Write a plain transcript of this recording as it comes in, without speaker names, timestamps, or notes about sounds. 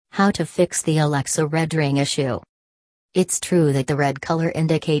How to fix the Alexa red ring issue. It's true that the red color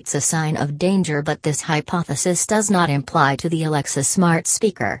indicates a sign of danger, but this hypothesis does not apply to the Alexa smart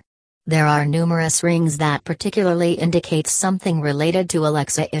speaker. There are numerous rings that particularly indicate something related to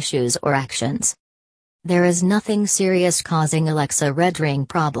Alexa issues or actions. There is nothing serious causing Alexa red ring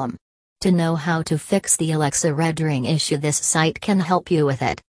problem. To know how to fix the Alexa red ring issue, this site can help you with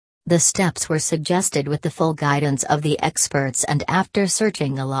it. The steps were suggested with the full guidance of the experts and after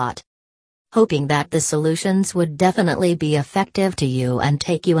searching a lot. Hoping that the solutions would definitely be effective to you and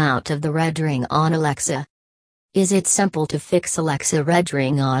take you out of the red ring on Alexa. Is it simple to fix Alexa red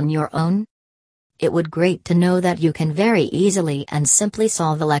ring on your own? It would great to know that you can very easily and simply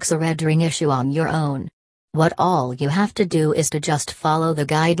solve Alexa red ring issue on your own. What all you have to do is to just follow the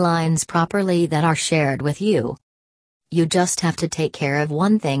guidelines properly that are shared with you. You just have to take care of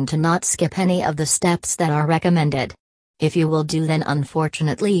one thing: to not skip any of the steps that are recommended. If you will do, then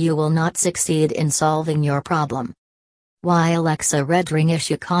unfortunately you will not succeed in solving your problem. Why Alexa red ring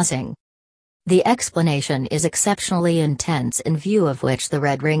issue causing? The explanation is exceptionally intense, in view of which the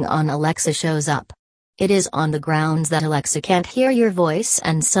red ring on Alexa shows up. It is on the grounds that Alexa can't hear your voice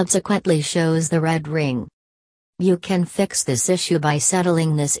and subsequently shows the red ring. You can fix this issue by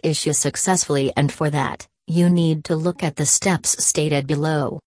settling this issue successfully, and for that, you need to look at the steps stated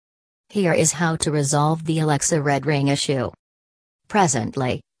below. Here is how to resolve the Alexa red ring issue.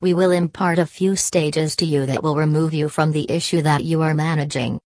 Presently, we will impart a few stages to you that will remove you from the issue that you are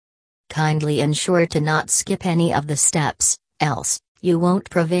managing. Kindly ensure to not skip any of the steps, else, you won't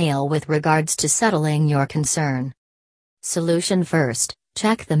prevail with regards to settling your concern. Solution: first,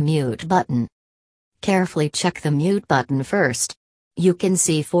 check the mute button. Carefully check the mute button first. You can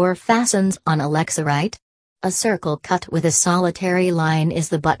see 4 fastens on Alexa, right? A circle cut with a solitary line is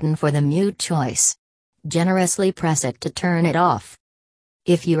the button for the mute choice. Generously press it to turn it off.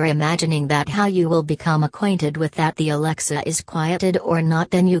 If you are imagining that how you will become acquainted with that the Alexa is quieted or not,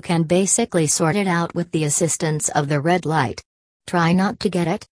 then you can basically sort it out with the assistance of the red light. Try not to get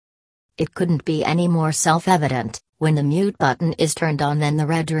it? It couldn't be any more self-evident. When the mute button is turned on, then the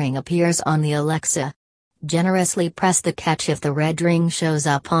red ring appears on the Alexa. Generously press the catch if the red ring shows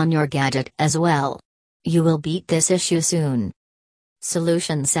up on your gadget as well. You will beat this issue soon.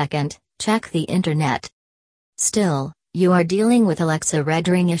 Solution: second, check the internet. Still, you are dealing with Alexa red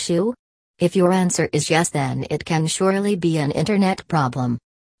ring issue? If your answer is yes, then it can surely be an internet problem.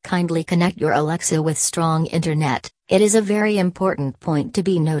 Kindly connect your Alexa with strong internet. It is a very important point to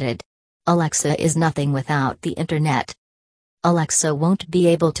be noted. Alexa is nothing without the internet. Alexa won't be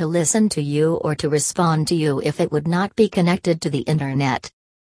able to listen to you or to respond to you if it would not be connected to the internet.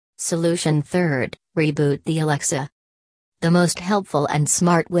 Solution: third, reboot the Alexa. The most helpful and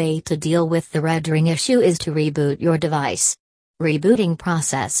smart way to deal with the red ring issue is to reboot your device. Rebooting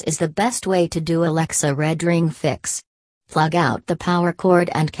process is the best way to do Alexa red ring fix. Plug out the power cord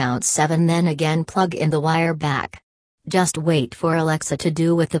and count 7, then again plug in the wire back. Just wait for Alexa to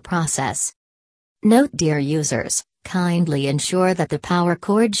do with the process. Note, dear users, kindly ensure that the power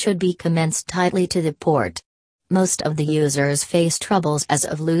cord should be commenced tightly to the port. Most of the users face troubles as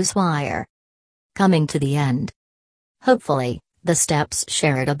of loose wire. Coming to the end. Hopefully, the steps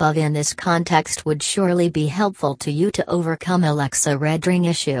shared above in this context would surely be helpful to you to overcome Alexa red ring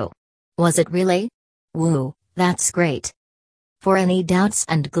issue. Was it really? Woo, that's great. For any doubts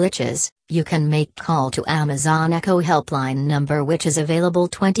and glitches, you can make call to Amazon Echo Helpline number, which is available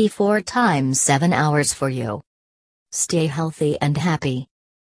 24/7 hours for you. Stay healthy and happy.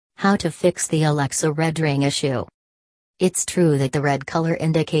 How to fix the Alexa red ring issue. It's true that the red color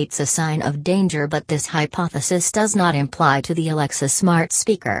indicates a sign of danger, but this hypothesis does not apply to the Alexa smart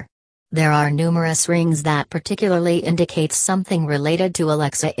speaker. There are numerous rings that particularly indicate something related to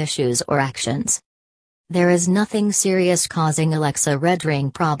Alexa issues or actions. There is nothing serious causing Alexa red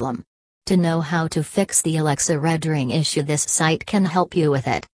ring problem. To know how to fix the Alexa red ring issue, this site can help you with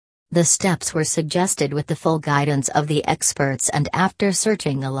it. The steps were suggested with the full guidance of the experts and after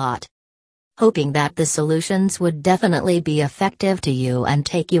searching a lot. Hoping that the solutions would definitely be effective to you and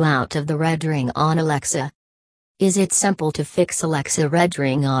take you out of the red ring on Alexa. Is it simple to fix Alexa red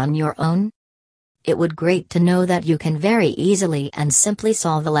ring on your own? It would great to know that you can very easily and simply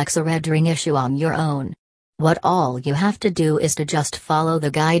solve Alexa red ring issue on your own. What all you have to do is to just follow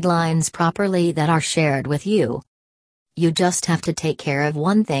the guidelines properly that are shared with you. You just have to take care of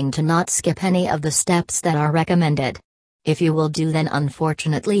one thing: to not skip any of the steps that are recommended. If you will do, then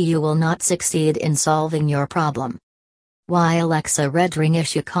unfortunately you will not succeed in solving your problem. Why Alexa red ring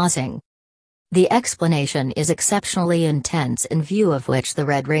issue causing? The explanation is exceptionally intense, in view of which the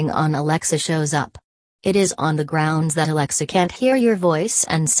red ring on Alexa shows up. It is on the grounds that Alexa can't hear your voice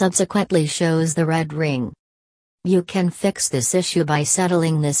and subsequently shows the red ring. You can fix this issue by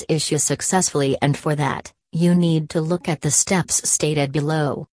settling this issue successfully, and for that, you need to look at the steps stated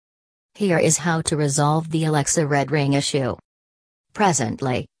below. Here is how to resolve the Alexa red ring issue.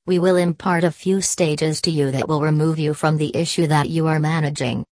 Presently, we will impart a few stages to you that will remove you from the issue that you are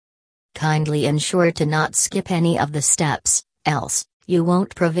managing. Kindly ensure to not skip any of the steps, else, you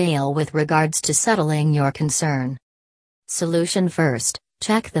won't prevail with regards to settling your concern. Solution first,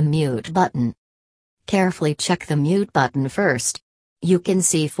 check the mute button. Carefully check the mute button first. You can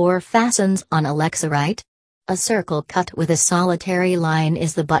see 4 fastens on Alexa, right? A circle cut with a solitary line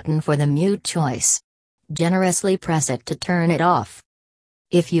is the button for the mute choice. Generously press it to turn it off.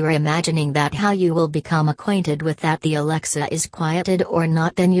 If you're imagining that how you will become acquainted with that the Alexa is quieted or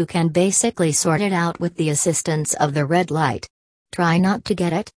not, then you can basically sort it out with the assistance of the red light. Try not to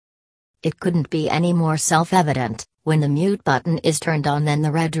get it? It couldn't be any more self-evident. When the mute button is turned on, then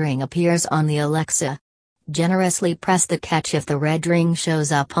the red ring appears on the Alexa. Generously press the catch if the red ring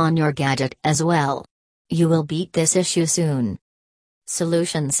shows up on your gadget as well. You will beat this issue soon.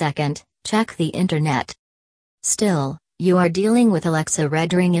 Solution second, check the internet. Still, you are dealing with Alexa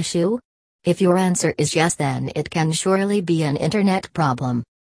red ring issue? If your answer is yes, then it can surely be an internet problem.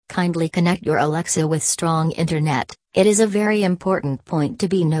 Kindly connect your Alexa with strong internet. It is a very important point to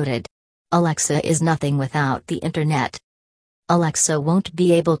be noted. Alexa is nothing without the internet. Alexa won't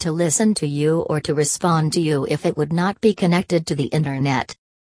be able to listen to you or to respond to you if it would not be connected to the internet.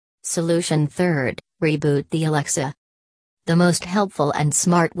 Solution third, reboot the Alexa. The most helpful and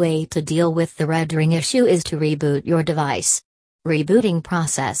smart way to deal with the red ring issue is to reboot your device. Rebooting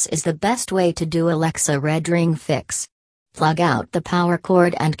process is the best way to do Alexa red ring fix. Plug out the power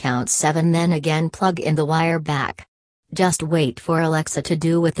cord and count 7, then again plug in the wire back. Just wait for Alexa to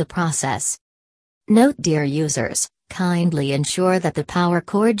do with the process. Note, dear users, kindly ensure that the power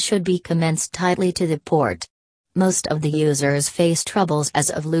cord should be commenced tightly to the port. Most of the users face troubles as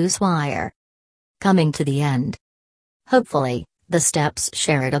of loose wire. Coming to the end. Hopefully, the steps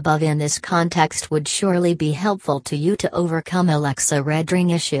shared above in this context would surely be helpful to you to overcome Alexa red ring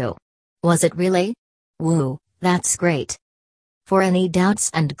issue. Was it really? Woo, that's great. For any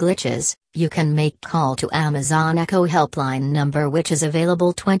doubts and glitches, you can make call to Amazon Echo Helpline number, which is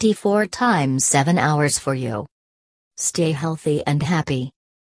available 24/7 hours for you. Stay healthy and happy.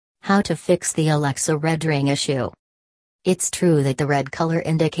 How to fix the Alexa red ring issue. It's true that the red color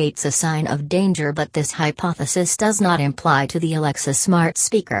indicates a sign of danger, but this hypothesis does not imply to the Alexa smart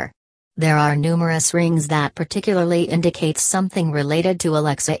speaker. There are numerous rings that particularly indicate something related to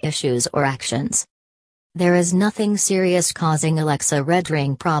Alexa issues or actions. There is nothing serious causing Alexa red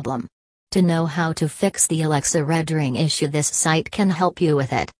ring problem. To know how to fix the Alexa red ring issue, this site can help you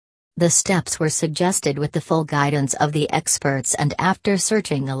with it. The steps were suggested with the full guidance of the experts and after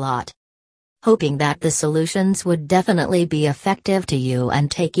searching a lot. Hoping that the solutions would definitely be effective to you and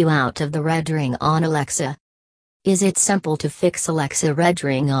take you out of the red ring on Alexa. Is it simple to fix Alexa red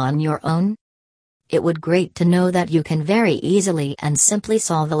ring on your own? It would great to know that you can very easily and simply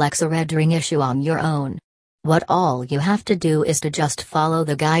solve Alexa red ring issue on your own. What all you have to do is to just follow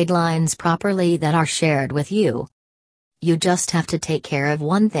the guidelines properly that are shared with you. You just have to take care of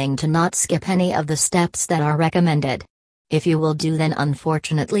one thing: to not skip any of the steps that are recommended. If you will do, then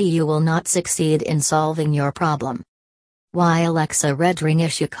unfortunately you will not succeed in solving your problem. Why Alexa red ring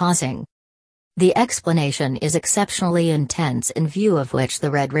issue causing? The explanation is exceptionally intense, in view of which the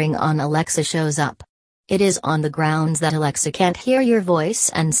red ring on Alexa shows up. It is on the grounds that Alexa can't hear your voice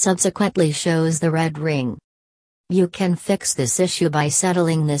and subsequently shows the red ring. You can fix this issue by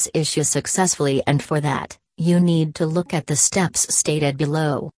settling this issue successfully, and for that, you need to look at the steps stated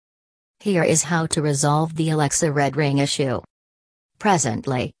below. Here is how to resolve the Alexa red ring issue.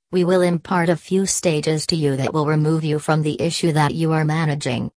 Presently, we will impart a few stages to you that will remove you from the issue that you are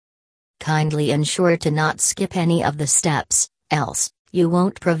managing. Kindly ensure to not skip any of the steps, else, you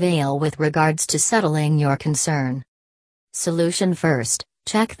won't prevail with regards to settling your concern. Solution first,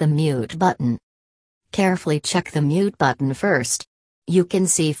 check the mute button. Carefully check the mute button first. You can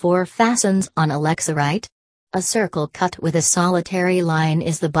see 4 fastens on Alexa, right? A circle cut with a solitary line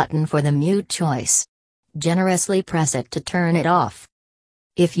is the button for the mute choice. Generously press it to turn it off.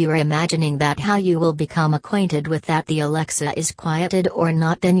 If you're imagining that how you will become acquainted with that the Alexa is quieted or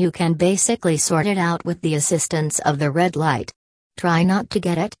not, then you can basically sort it out with the assistance of the red light. Try not to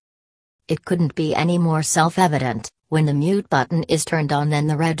get it? It couldn't be any more self-evident. When the mute button is turned on, then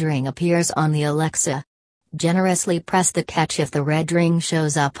the red ring appears on the Alexa. Generously press the catch if the red ring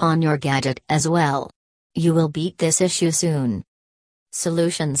shows up on your gadget as well. You will beat this issue soon.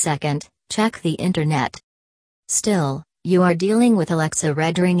 Solution second, check the internet. Still, you are dealing with Alexa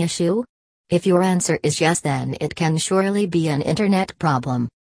red ring issue? If your answer is yes, then it can surely be an internet problem.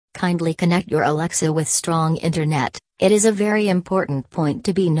 Kindly connect your Alexa with strong internet. It is a very important point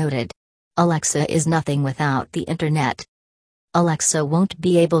to be noted. Alexa is nothing without the internet. Alexa won't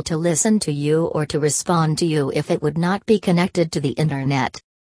be able to listen to you or to respond to you if it would not be connected to the internet.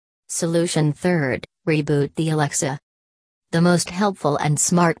 Solution third, reboot the Alexa. The most helpful and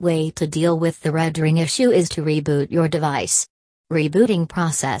smart way to deal with the red ring issue is to reboot your device. Rebooting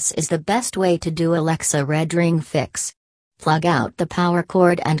process is the best way to do Alexa red ring fix. Plug out the power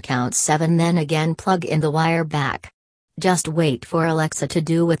cord and count 7, then again plug in the wire back. Just wait for Alexa to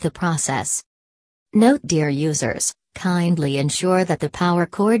do with the process. Note, dear users, kindly ensure that the power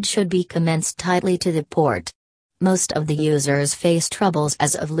cord should be commenced tightly to the port. Most of the users face troubles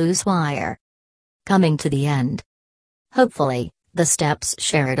as of loose wire. Coming to the end. Hopefully, the steps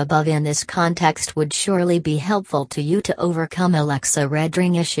shared above in this context would surely be helpful to you to overcome Alexa red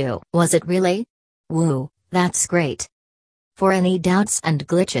ring issue. Was it really? Woo, that's great. For any doubts and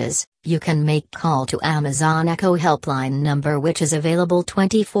glitches, you can make call to Amazon Echo Helpline number, which is available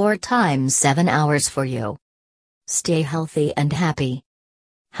 24/7 hours for you. Stay healthy and happy.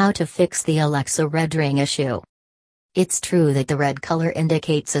 How to fix the Alexa red ring issue. It's true that the red color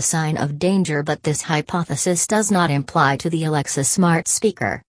indicates a sign of danger, but this hypothesis does not imply to the Alexa smart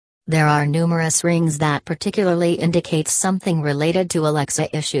speaker. There are numerous rings that particularly indicate something related to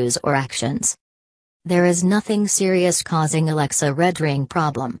Alexa issues or actions. There is nothing serious causing Alexa red ring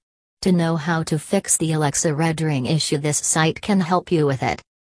problem. To know how to fix the Alexa red ring issue, this site can help you with it.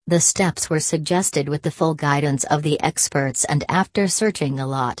 The steps were suggested with the full guidance of the experts and after searching a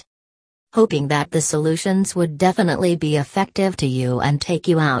lot. Hoping that the solutions would definitely be effective to you and take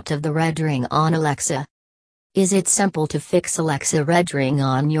you out of the red ring on Alexa. Is it simple to fix Alexa red ring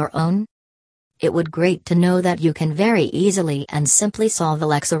on your own? It would great to know that you can very easily and simply solve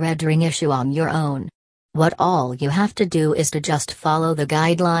Alexa red ring issue on your own. What all you have to do is to just follow the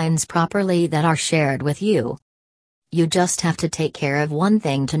guidelines properly that are shared with you. You just have to take care of one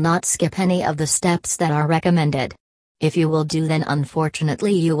thing: to not skip any of the steps that are recommended. If you will do, then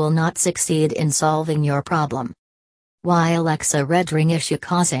unfortunately you will not succeed in solving your problem. Why Alexa red ring issue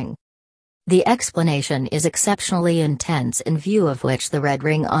causing? The explanation is exceptionally intense, in view of which the red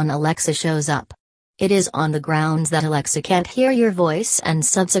ring on Alexa shows up. It is on the grounds that Alexa can't hear your voice and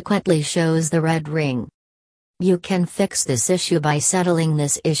subsequently shows the red ring. You can fix this issue by settling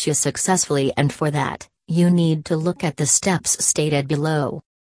this issue successfully, and for that, you need to look at the steps stated below.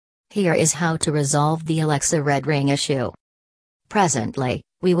 Here is how to resolve the Alexa red ring issue. Presently,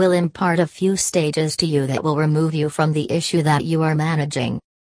 we will impart a few stages to you that will remove you from the issue that you are managing.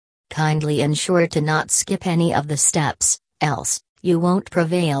 Kindly ensure to not skip any of the steps, else, you won't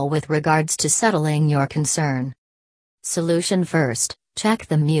prevail with regards to settling your concern. Solution first, check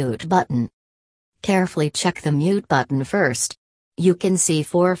the mute button. Carefully check the mute button first. You can see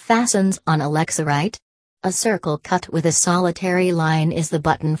 4 fastens on Alexa, right? A circle cut with a solitary line is the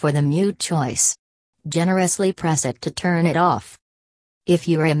button for the mute choice. Generously press it to turn it off. If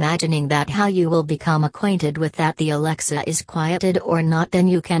you're imagining that how you will become acquainted with that the Alexa is quieted or not, then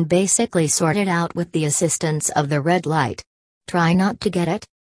you can basically sort it out with the assistance of the red light. Try not to get it?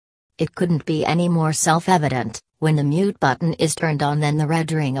 It couldn't be any more self-evident. When the mute button is turned on, then the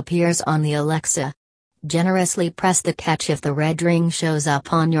red ring appears on the Alexa. Generously press the catch if the red ring shows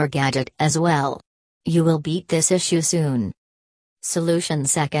up on your gadget as well. You will beat this issue soon. Solution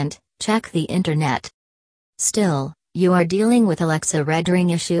second, check the internet. Still, you are dealing with Alexa red ring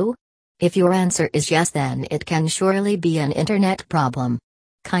issue? If your answer is yes, then it can surely be an internet problem.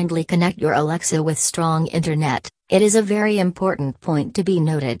 Kindly connect your Alexa with strong internet. It is a very important point to be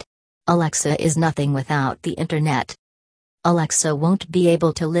noted. Alexa is nothing without the internet. Alexa won't be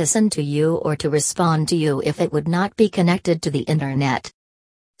able to listen to you or to respond to you if it would not be connected to the internet.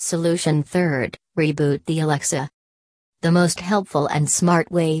 Solution third, reboot the Alexa. The most helpful and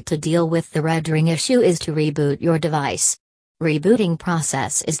smart way to deal with the red ring issue is to reboot your device. Rebooting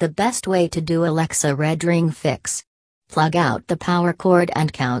process is the best way to do Alexa red ring fix. Plug out the power cord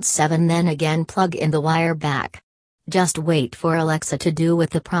and count 7, then again plug in the wire back. Just wait for Alexa to do with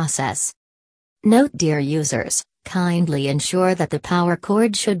the process. Note, dear users, kindly ensure that the power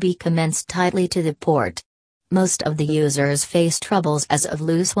cord should be commenced tightly to the port. Most of the users face troubles as of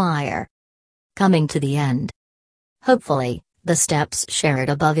loose wire. Coming to the end. Hopefully, the steps shared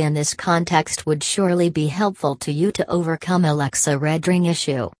above in this context would surely be helpful to you to overcome Alexa red ring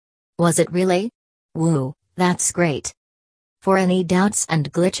issue. Was it really? Woo, that's great. For any doubts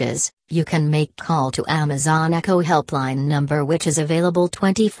and glitches, you can make call to Amazon Echo Helpline number, which is available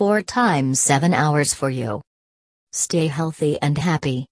 24 times 7 hours for you. Stay healthy and happy.